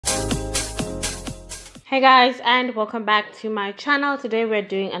Hey guys, and welcome back to my channel. Today we're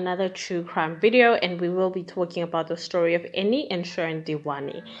doing another true crime video and we will be talking about the story of ANNI Shrien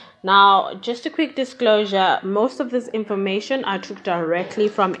Dewani. Now, just a quick disclosure, most of this information I took directly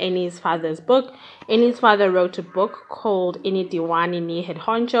from ANNI's father's book. ANNI's father wrote a book called ANNI Dewani Ni Head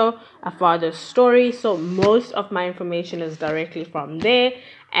Honcho, A Father's Story. So most of my information is directly from there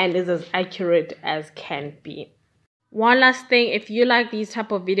and is as accurate as can be. One last thing, if you like these type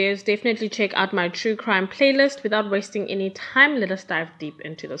of videos, definitely check out my true crime playlist. Without wasting any time, let us dive deep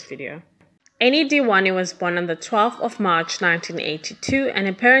into this video. ANNI Dewani was born on the 12th of March 1982, and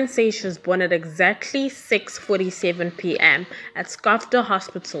her parents say she was born at exactly 6:47 p.m. at Skövde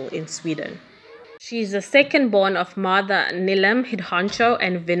Hospital in Sweden. She is the second born of mother Nilam Hidhancho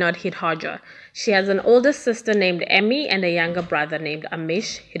and Vinod Hidhancho. She has an older sister named Emmy and a younger brother named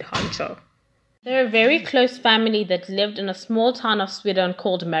Amish Hidhancho. They're a very close family that lived in a small town of Sweden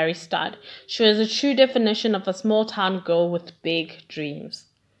called Mariestad. She was a true definition of a small town girl with big dreams.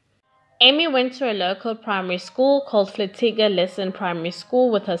 Emmy went to a local primary school called Fletiga Lesson Primary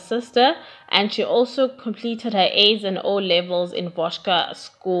School with her sister, and she also completed her A's and O levels in Voska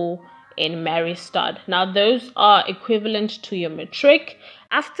School in Mariestad. Now those are equivalent to your matric.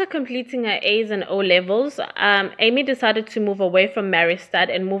 After completing her A's and O levels, Amy decided to move away from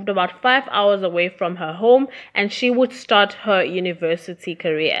Mariestad and moved about 5 hours away from her home, and she would start her university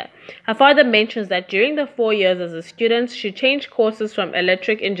career. Her father mentions that during the 4 years as a student, she changed courses from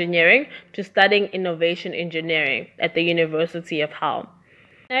electric engineering to studying innovation engineering at the University of Hull.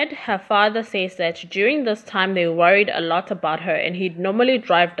 Her father says that during this time they worried a lot about her, and he'd normally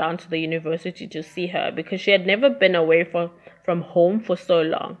drive down to the university to see her because she had never been away from home for so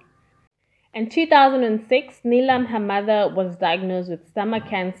long. In 2006, Nilam, her mother, was diagnosed with stomach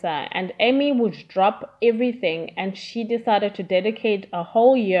cancer, and Amy would drop everything and she decided to dedicate a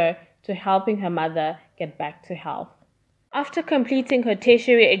whole year to helping her mother get back to health. After completing her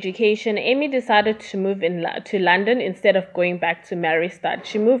tertiary education, Amy decided to move to London instead of going back to Mariestad.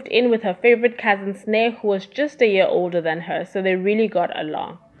 She moved in with her favorite cousin Sneh, who was just a year older than her, so they really got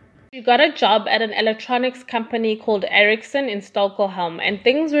along. She got a job at an electronics company called Ericsson in Stockholm, and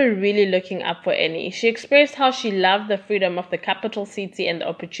things were really looking up for Annie. She expressed how she loved the freedom of the capital city and the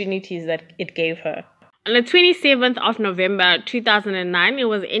opportunities that it gave her. On the 27th of November 2009, it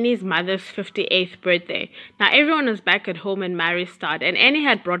was Annie's mother's 58th birthday. Now everyone was back at home in Mariestad, and Annie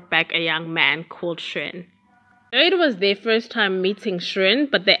had brought back a young man called Shrien. It was their first time meeting Shrien,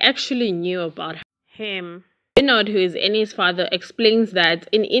 but they actually knew about him. Vinod, who is Annie's father, explains that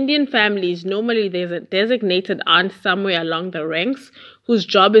in Indian families, normally there's a designated aunt somewhere along the ranks whose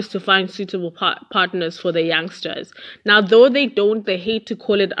job is to find suitable partners for the youngsters. Now, though they hate to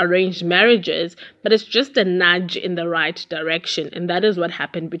call it arranged marriages, but it's just a nudge in the right direction, and that is what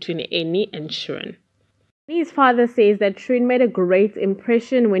happened between Annie and Shrien. Annie's father says that Shrien made a great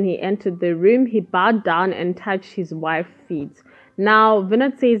impression when he entered the room. He bowed down and touched his wife's feet. Now,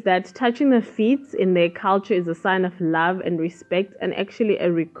 Vinod says that touching the feet in their culture is a sign of love and respect and actually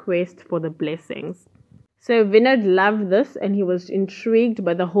a request for the blessings. So Vinod loved this and he was intrigued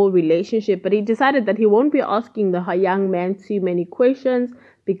by the whole relationship, but he decided that he won't be asking the young man too many questions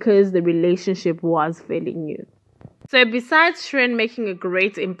because the relationship was fairly new. So besides Shrien making a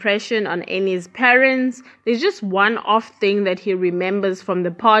great impression on Annie's parents, there's just one off thing that he remembers from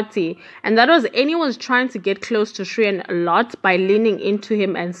the party, and that was Annie was trying to get close to Shrien a lot by leaning into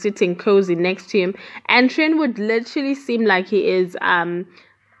him and sitting cozy next to him, and Shrien would literally seem like he is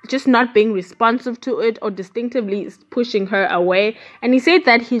just not being responsive to it or distinctively pushing her away. And he said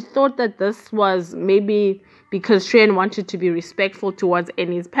that he thought that this was maybe because Shrien wanted to be respectful towards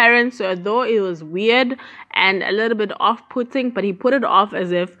Annie's parents. So although it was weird and a little bit off-putting, but he put it off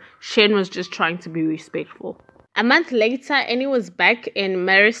as if Shrien was just trying to be respectful. A month later, Annie was back in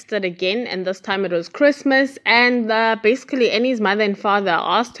Mariestad again, and this time it was Christmas, and basically Annie's mother and father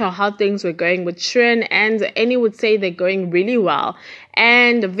asked her how things were going with Shrien, and Annie would say they're going really well.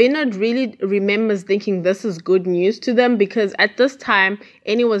 And Vinod really remembers thinking this is good news to them because at this time,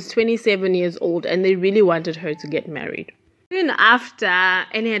 Annie was 27 years old and they really wanted her to get married. Soon after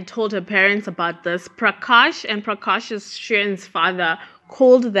Annie had told her parents about this, Prakash, and Prakash is Shrien's father,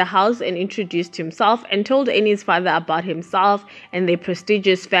 called the house and introduced himself and told Annie's father about himself and their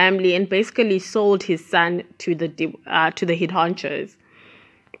prestigious family, and basically sold his son to the Hidhanchos.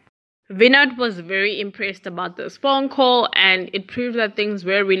 Vinod was very impressed about this phone call, and it proved that things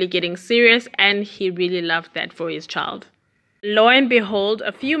were really getting serious, and he really loved that for his child. Lo and behold,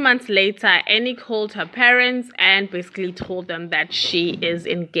 a few months later, Annie called her parents and basically told them that she is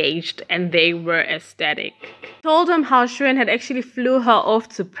engaged, and they were ecstatic. Told them how Shrien had actually flew her off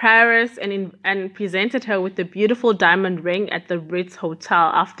to Paris and presented her with the beautiful diamond ring at the Ritz Hotel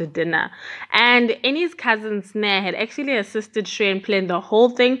after dinner. And Annie's cousin Snare had actually assisted Shrien plan the whole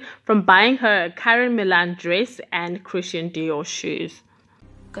thing, from buying her a Karen Millan dress and Christian Dior shoes.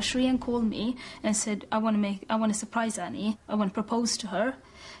 Because Shrien called me and said, I want to surprise Annie. I want to propose to her.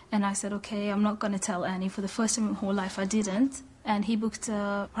 And I said, okay, I'm not going to tell Annie. For the first time in my whole life, I didn't. And he booked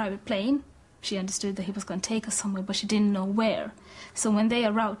a private plane. She understood that he was going to take her somewhere, but she didn't know where. So when they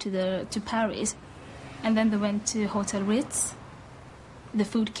arrived to Paris, and then they went to Hotel Ritz, the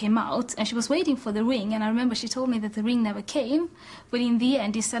food came out, and she was waiting for the ring. And I remember she told me that the ring never came. But in the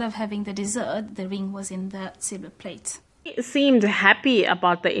end, instead of having the dessert, the ring was in the silver plate. She seemed happy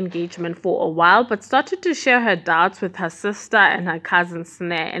about the engagement for a while, but started to share her doubts with her sister and her cousin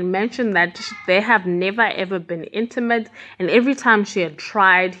Snare, and mentioned that they have never ever been intimate, and every time she had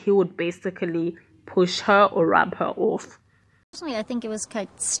tried, he would basically push her or rub her off. Personally, I think it was quite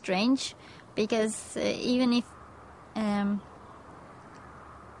strange, because even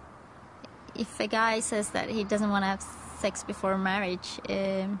if a guy says that he doesn't want to have sex before marriage,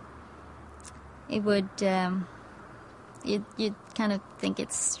 it would... You'd kind of think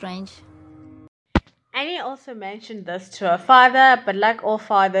it's strange. Annie also mentioned this to her father, but like all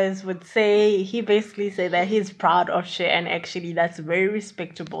fathers would say, he basically said that he's proud of Shrien, and actually that's very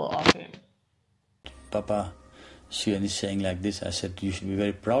respectable of him. Papa, Shrien is saying like this. I said, you should be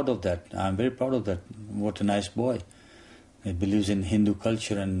very proud of that. I'm very proud of that. What a nice boy. He believes in Hindu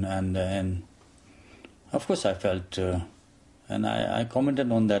culture, and of course I felt, and I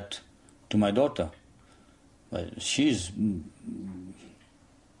commented on that to my daughter. Well, she's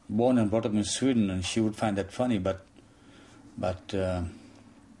born and brought up in Sweden, and she would find that funny, but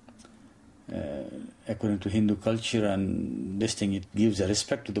according to Hindu culture and this thing, it gives a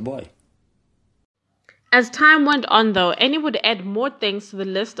respect to the boy. As time went on, though, Annie would add more things to the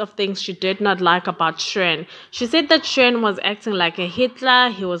list of things she did not like about Shrien. She said that Shrien was acting like a Hitler.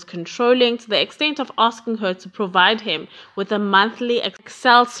 He was controlling, to the extent of asking her to provide him with a monthly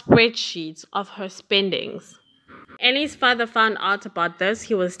Excel spreadsheet of her spendings. Annie's father found out about this.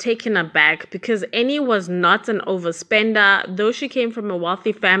 He was taken aback, because Annie was not an overspender, though she came from a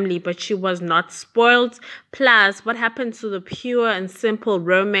wealthy family, but she was not spoiled. Plus, what happened to the pure and simple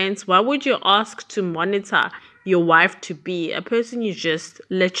romance? Why would you ask to monitor your wife-to-be, a person you just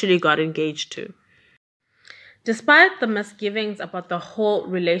literally got engaged to? Despite the misgivings about the whole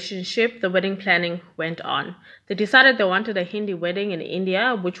relationship, the wedding planning went on. They decided they wanted a Hindi wedding in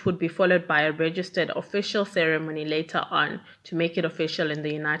India, which would be followed by a registered official ceremony later on to make it official in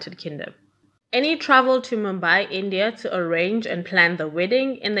the United Kingdom. Annie traveled to Mumbai, India to arrange and plan the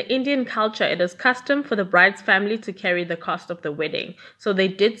wedding. In the Indian culture, it is custom for the bride's family to carry the cost of the wedding. So they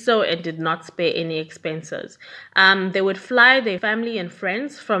did so and did not spare any expenses. They would fly their family and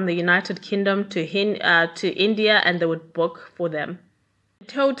friends from the United Kingdom to India, and they would book for them. In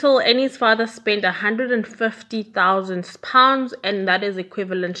total, Annie's father spent £150,000, and that is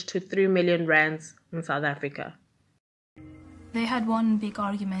equivalent to 3 million rands in South Africa. They had one big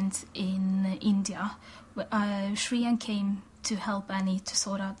argument in India. Shrien came to help Annie to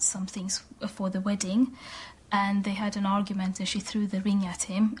sort out some things for the wedding, and they had an argument, and she threw the ring at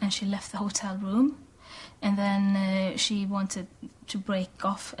him and she left the hotel room, and then she wanted to break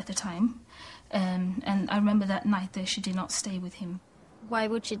off at the time, and I remember that night that she did not stay with him. Why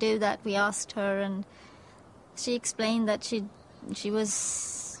would she do that? We asked her, and she explained that she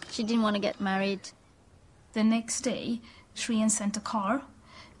didn't want to get married. The next day, Shrien sent a car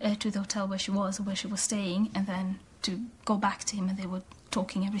to the hotel where she was staying, and then to go back to him, and they were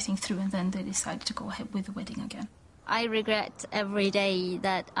talking everything through, and then they decided to go ahead with the wedding again. I regret every day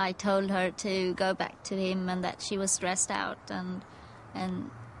that I told her to go back to him and that she was stressed out, and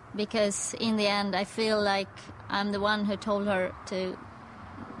because in the end I feel like I'm the one who told her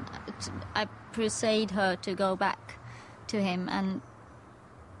I persuaded her to go back to him, and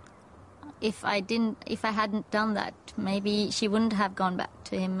if I hadn't done that, maybe she wouldn't have gone back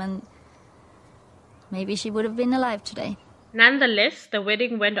to him, and maybe she would have been alive today. Nonetheless, the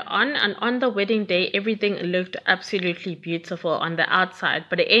wedding went on, and on the wedding day, everything looked absolutely beautiful on the outside.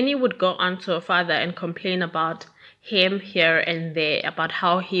 But Annie would go on to her father and complain about him here and there, about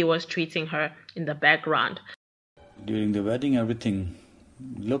how he was treating her in the background. During the wedding, everything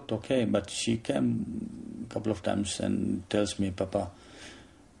looked okay, but she came a couple of times and tells me, Papa,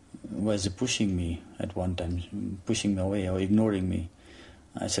 why is he pushing me at one time, pushing me away or ignoring me?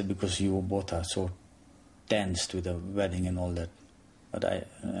 I said, because you both are so tensed with the wedding and all that. But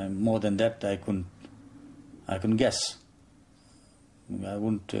more than that, I couldn't guess. I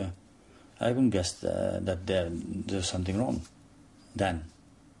wouldn't guess that there's something wrong then.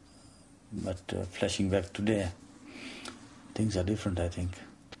 But flashing back today, things are different, I think.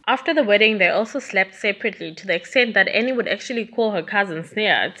 After the wedding, they also slept separately, to the extent that Annie would actually call her cousin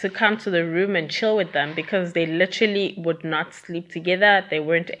Sneha to come to the room and chill with them, because they literally would not sleep together. They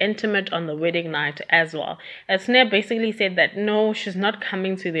weren't intimate on the wedding night as well. And Sneha basically said that no, she's not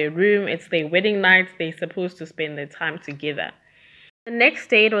coming to their room. It's their wedding night. They're supposed to spend their time together. The next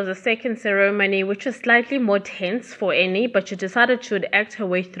day, it was a second ceremony, which was slightly more tense for Annie, but she decided she would act her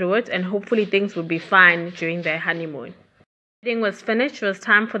way through it and hopefully things would be fine during their honeymoon. The wedding was finished. It was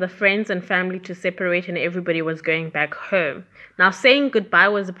time for the friends and family to separate and everybody was going back home. Now, saying goodbye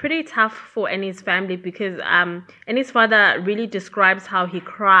was pretty tough for Annie's family, because Annie's father really describes how he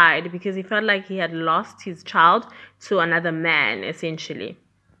cried because he felt like he had lost his child to another man, essentially.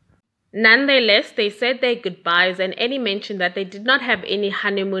 Nonetheless, they said their goodbyes, and Annie mentioned that they did not have any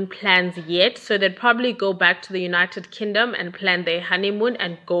honeymoon plans yet, so they'd probably go back to the United Kingdom and plan their honeymoon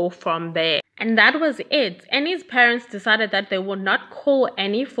and go from there. And that was it. Annie's parents decided that they would not call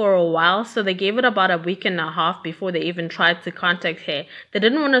Annie for a while, so they gave it about a week and a half before they even tried to contact her. They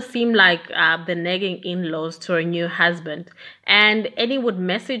didn't want to seem like the nagging in-laws to her new husband. And Annie would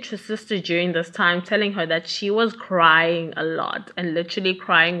message her sister during this time, telling her that she was crying a lot, and literally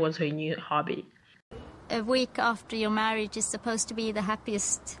crying was her new hobby. A week after your marriage is supposed to be the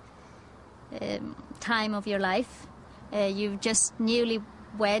happiest time of your life. You've just newly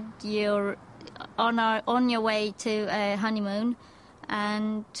wed, you're on your way to a honeymoon,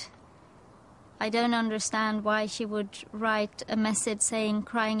 and I don't understand why she would write a message saying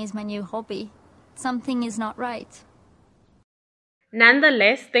crying is my new hobby. Something is not right.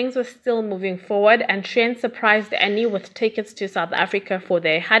 Nonetheless, things were still moving forward, and Shrien surprised Annie with tickets to South Africa for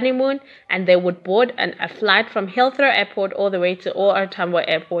their honeymoon, and they would board a flight from Heathrow Airport all the way to OR Tambo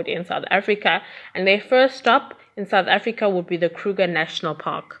Airport in South Africa, and their first stop in South Africa would be the Kruger National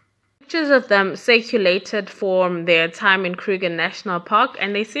Park. Pictures of them circulated from their time in Kruger National Park,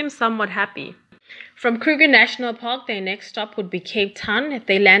 and they seemed somewhat happy. From Kruger National Park, their next stop would be Cape Town.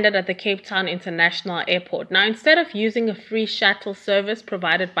 They landed at the Cape Town International Airport. Now, instead of using a free shuttle service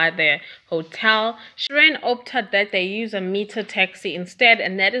provided by their hotel, Shrien opted that they use a meter taxi instead,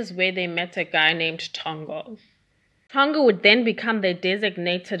 and that is where they met a guy named Tongo. Tongo would then become their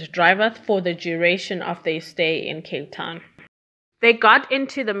designated driver for the duration of their stay in Cape Town. They got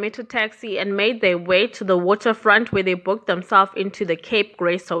into the meter taxi and made their way to the waterfront, where they booked themselves into the Cape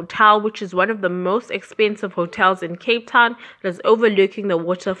Grace Hotel, which is one of the most expensive hotels in Cape Town. It is overlooking the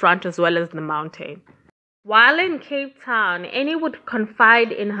waterfront as well as the mountain. While in Cape Town, Annie would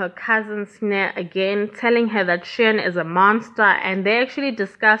confide in her cousin Sneha again, telling her that Shrien is a monster, and they actually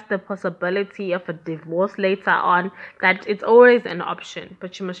discussed the possibility of a divorce later on, that it's always an option,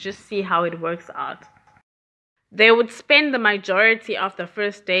 but you must just see how it works out. They would spend the majority of the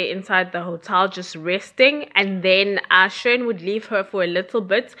first day inside the hotel just resting, and then Shrien would leave her for a little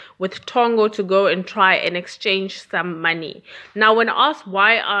bit with Tongo to go and try and exchange some money. Now, when asked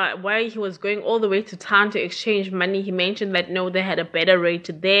why he was going all the way to town to exchange money, he mentioned that no, they had a better rate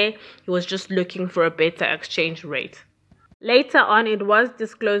there. He was just looking for a better exchange rate. Later on, it was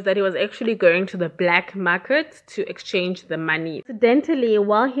disclosed that he was actually going to the black market to exchange the money. Incidentally,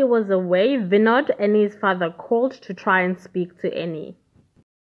 while he was away, Vinod, Annie's father, called to try and speak to Annie.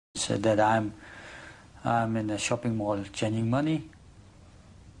 He said that I'm in a shopping mall changing money.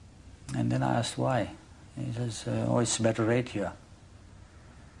 And then I asked why. He says, oh, it's a better rate here.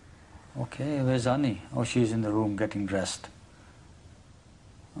 Okay, where's Annie? Oh, she's in the room getting dressed.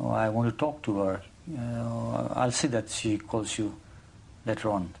 Oh, I want to talk to her. I'll see that she calls you later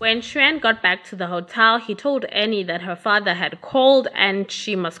on. When Shrien got back to the hotel, he told Annie that her father had called and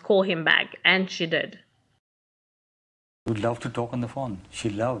she must call him back, and she did. She would love to talk on the phone. She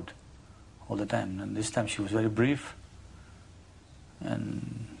loved all the time, and this time she was very brief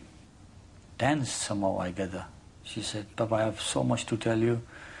and tense somehow, I gather. She said, Papa, I have so much to tell you.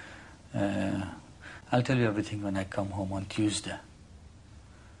 I'll tell you everything when I come home on Tuesday.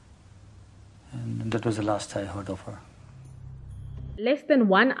 And that was the last I heard of her. Less than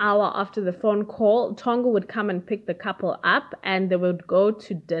 1 hour after the phone call, Tongo would come and pick the couple up, and they would go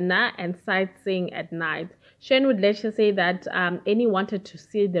to dinner and sightseeing at night. Shrien would later say that Annie wanted to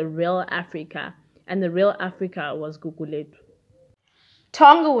see the real Africa, and the real Africa was Guguletu.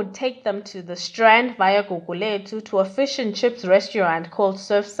 Tongo would take them to the Strand via Guguletu to a fish and chips restaurant called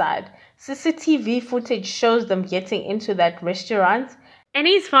Surfside. CCTV footage shows them getting into that restaurant.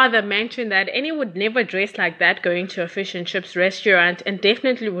 Annie's father mentioned that Annie would never dress like that going to a fish and chips restaurant and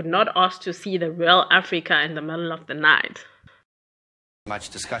definitely would not ask to see the real Africa in the middle of the night. Much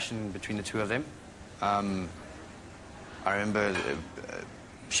discussion between the two of them. I remember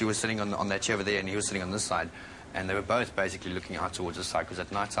she was sitting on that chair over there and he was sitting on this side, and they were both basically looking out towards this side because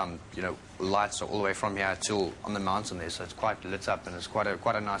at night time, you know, lights are all the way from here till on the mountain there, so it's quite lit up and it's quite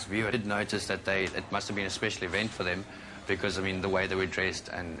a nice view. I did notice that it must have been a special event for them because, I mean, the way they were dressed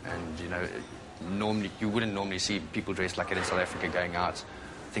and you know, normally you wouldn't normally see people dressed like it in South Africa going out.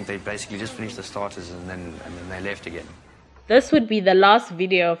 I think they basically just finished the starters and then they left again. This would be the last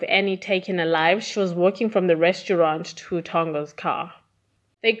video of Annie taken alive. She was walking from the restaurant to Tonga's car.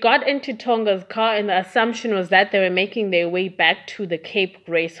 They got into Tonga's car and the assumption was that they were making their way back to the Cape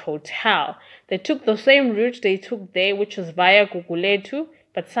Grace Hotel. They took the same route they took there, which was via Guguletu,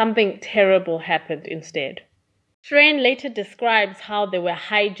 but something terrible happened instead. Shrien later describes how they were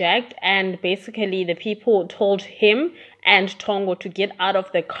hijacked and basically the people told him and Tongo to get out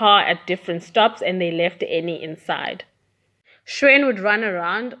of the car at different stops and they left Annie inside. Shrien would run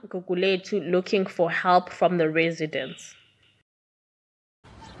around Guguletu looking for help from the residents.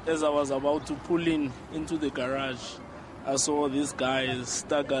 As I was about to pull into the garage, I saw this guy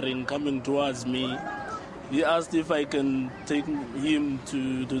staggering, coming towards me. He asked if I can take him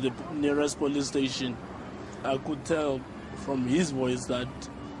to the nearest police station. I could tell from his voice that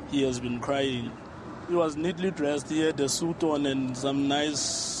he has been crying. He was neatly dressed. He had a suit on and some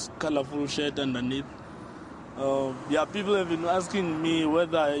nice colorful shirt underneath. People have been asking me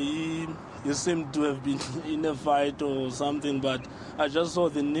whether he seemed to have been in a fight or something, but I just saw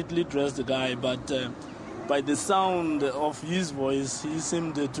the neatly dressed guy. But by the sound of his voice, he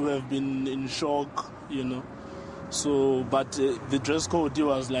seemed to have been in shock, you know. So, but the dress code, he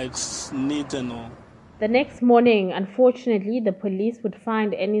was like neat and all. The next morning, unfortunately, the police would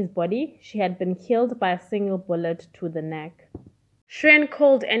find Annie's body. She had been killed by a single bullet to the neck. Shrien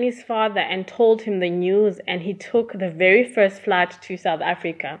called Annie's father and told him the news, and he took the very first flight to South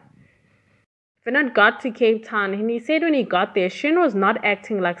Africa. Fernand got to Cape Town and he said when he got there, Shrien was not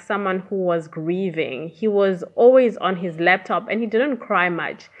acting like someone who was grieving. He was always on his laptop and he didn't cry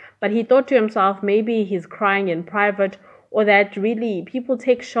much. But he thought to himself maybe he's crying in private or that really people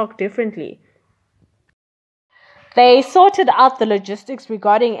take shock differently. They sorted out the logistics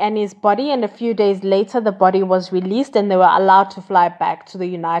regarding Annie's body and a few days later the body was released and they were allowed to fly back to the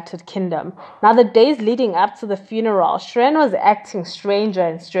United Kingdom. Now the days leading up to the funeral, Shrien was acting stranger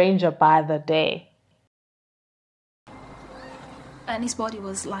and stranger by the day. Annie's body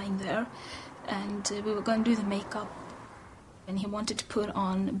was lying there and we were going to do the makeup and he wanted to put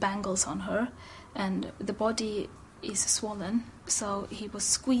on bangles on her and the body is swollen, so he was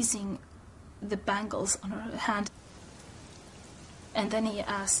squeezing the bangles on her hand. And then he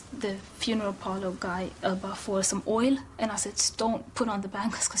asked the funeral parlor guy for some oil, and I said, don't put on the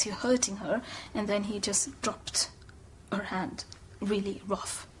bangles because you're hurting her. And then he just dropped her hand really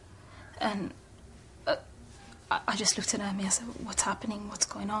rough. And I just looked at him and I said, what's happening? What's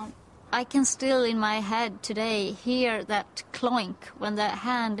going on? I can still in my head today hear that cloink when the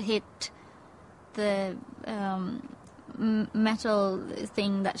hand hit the metal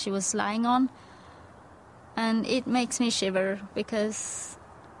thing that she was lying on. And it makes me shiver because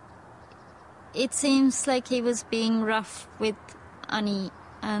it seems like he was being rough with Annie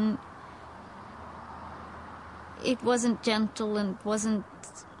and it wasn't gentle and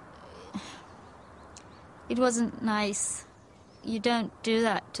it wasn't nice. You don't do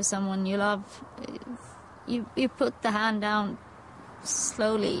that to someone you love. You put the hand down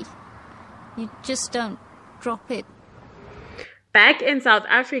slowly. You just don't drop it. Back in South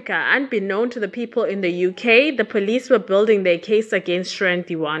Africa, unbeknown to the people in the UK, the police were building their case against Shrien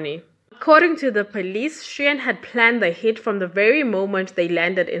Dewani. According to the police, Shrien had planned the hit from the very moment they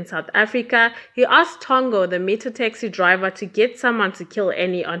landed in South Africa. He asked Tongo, the meter taxi driver, to get someone to kill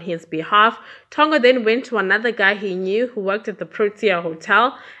Annie on his behalf. Tongo then went to another guy he knew who worked at the Protea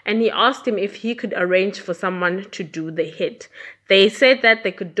Hotel and he asked him if he could arrange for someone to do the hit. They said that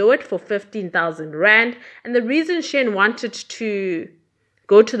they could do it for 15,000 Rand, and the reason Shrien wanted to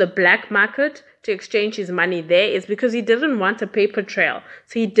go to the black market to exchange his money there is because he didn't want a paper trail.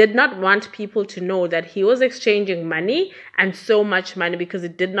 So he did not want people to know that he was exchanging money and so much money because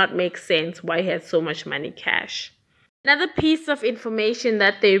it did not make sense why he had so much money cash. Another piece of information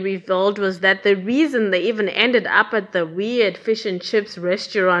that they revealed was that the reason they even ended up at the weird fish and chips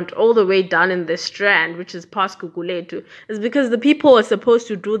restaurant all the way down in the Strand, which is past Kukuletu, is because the people who were supposed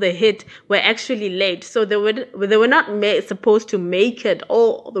to do the hit were actually late. So they were not supposed to make it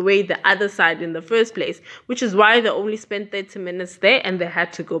all the way the other side in the first place, which is why they only spent 30 minutes there and they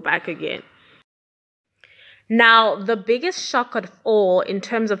had to go back again. Now, the biggest shock of all in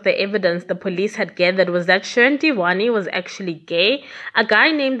terms of the evidence the police had gathered was that Shrien Dewani was actually gay. A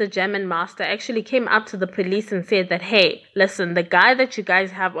guy named the German Master actually came up to the police and said that, hey, listen, the guy that you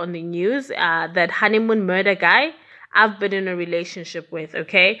guys have on the news, that honeymoon murder guy, I've been in a relationship with,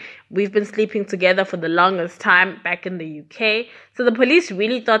 okay? We've been sleeping together for the longest time back in the UK. So the police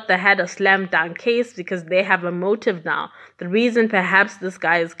really thought they had a slam dunk case because they have a motive now. The reason perhaps this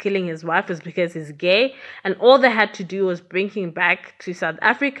guy is killing his wife is because he's gay, and all they had to do was bring him back to South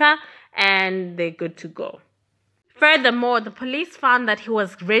Africa and they're good to go. Furthermore, the police found that he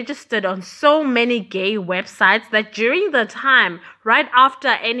was registered on so many gay websites that during the time, right after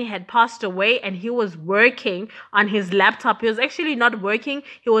Annie had passed away and he was working on his laptop, he was actually not working,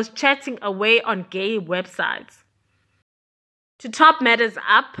 he was chatting away on gay websites. To top matters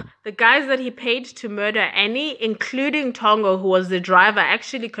up, the guys that he paid to murder Annie, including Tongo, who was the driver,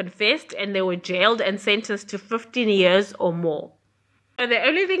 actually confessed and they were jailed and sentenced to 15 years or more. So the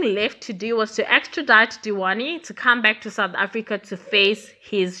only thing left to do was to extradite Dewani to come back to South Africa to face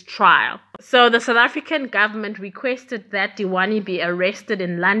his trial. So the South African government requested that Dewani be arrested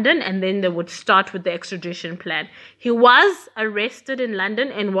in London and then they would start with the extradition plan. He was arrested in London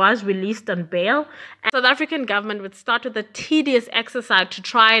and was released on bail. And the South African government would start with a tedious exercise to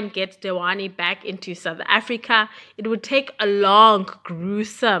try and get Dewani back into South Africa. It would take a long,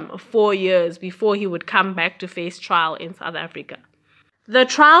 gruesome 4 years before he would come back to face trial in South Africa. The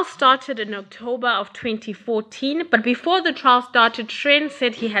trial started in October of 2014, but before the trial started, Shrien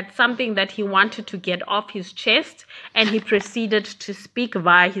said he had something that he wanted to get off his chest, and he proceeded to speak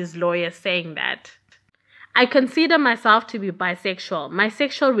via his lawyer saying that, I consider myself to be bisexual. My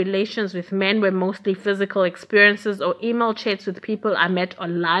sexual relations with men were mostly physical experiences or email chats with people I met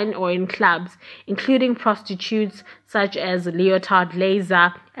online or in clubs, including prostitutes such as Leotard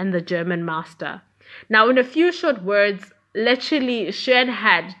Laser and the German Master. Now, in a few short words, literally, Shrien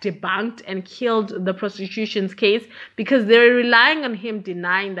had debunked and killed the prostitution's case because they were relying on him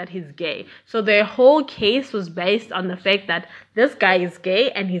denying that he's gay. So their whole case was based on the fact that this guy is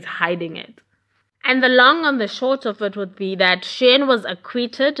gay and he's hiding it. And the long and the short of it would be that Shrien was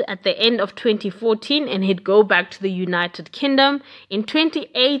acquitted at the end of 2014 and he'd go back to the United Kingdom. In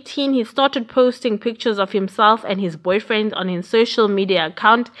 2018, he started posting pictures of himself and his boyfriend on his social media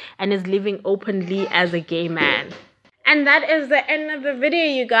account and is living openly as a gay man. And that is the end of the video,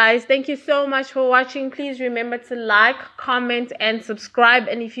 you guys. Thank you so much for watching. Please remember to like, comment, and subscribe.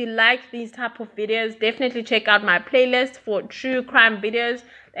 And if you like these type of videos, definitely check out my playlist for true crime videos.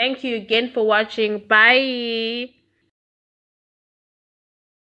 Thank you again for watching. Bye.